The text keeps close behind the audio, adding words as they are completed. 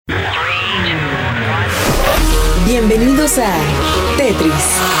Bienvenidos a Tetris.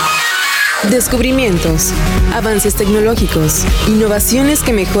 Descubrimientos, avances tecnológicos, innovaciones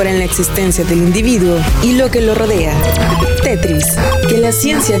que mejoran la existencia del individuo y lo que lo rodea. Tetris, que la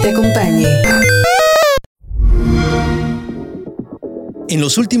ciencia te acompañe. En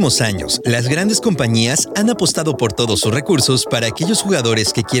los últimos años, las grandes compañías han apostado por todos sus recursos para que aquellos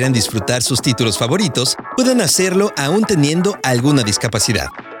jugadores que quieran disfrutar sus títulos favoritos puedan hacerlo aún teniendo alguna discapacidad.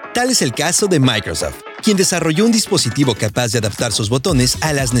 Tal es el caso de Microsoft, quien desarrolló un dispositivo capaz de adaptar sus botones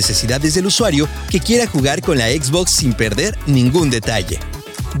a las necesidades del usuario que quiera jugar con la Xbox sin perder ningún detalle.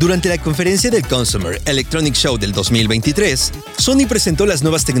 Durante la conferencia del Consumer Electronics Show del 2023, Sony presentó las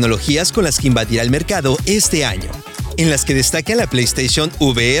nuevas tecnologías con las que invadirá el mercado este año, en las que destaca la PlayStation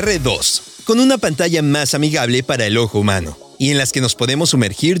VR 2, con una pantalla más amigable para el ojo humano, y en las que nos podemos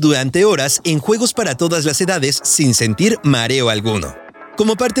sumergir durante horas en juegos para todas las edades sin sentir mareo alguno.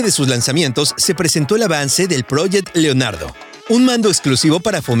 Como parte de sus lanzamientos, se presentó el avance del Project Leonardo, un mando exclusivo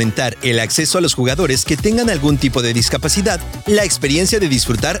para fomentar el acceso a los jugadores que tengan algún tipo de discapacidad, la experiencia de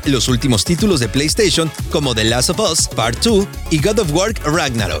disfrutar los últimos títulos de PlayStation como The Last of Us Part 2 y God of War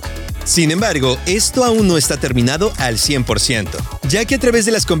Ragnarok. Sin embargo, esto aún no está terminado al 100%, ya que a través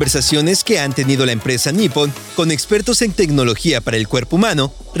de las conversaciones que han tenido la empresa Nippon con expertos en tecnología para el cuerpo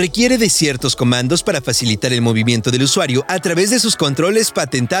humano, requiere de ciertos comandos para facilitar el movimiento del usuario a través de sus controles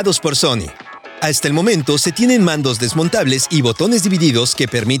patentados por Sony. Hasta el momento se tienen mandos desmontables y botones divididos que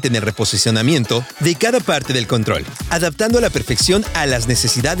permiten el reposicionamiento de cada parte del control, adaptando a la perfección a las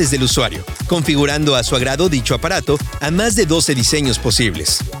necesidades del usuario, configurando a su agrado dicho aparato a más de 12 diseños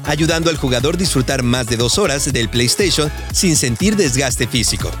posibles, ayudando al jugador a disfrutar más de 2 horas del PlayStation sin sentir desgaste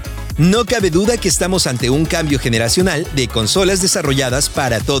físico. No cabe duda que estamos ante un cambio generacional de consolas desarrolladas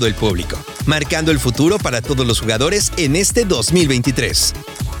para todo el público, marcando el futuro para todos los jugadores en este 2023.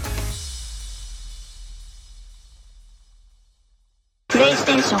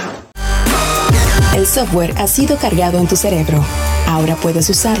 El software ha sido cargado en tu cerebro. Ahora puedes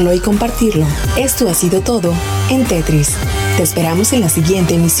usarlo y compartirlo. Esto ha sido todo en Tetris. Te esperamos en la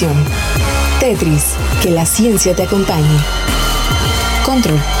siguiente emisión. Tetris, que la ciencia te acompañe.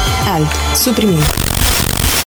 Control, Alt, suprimir.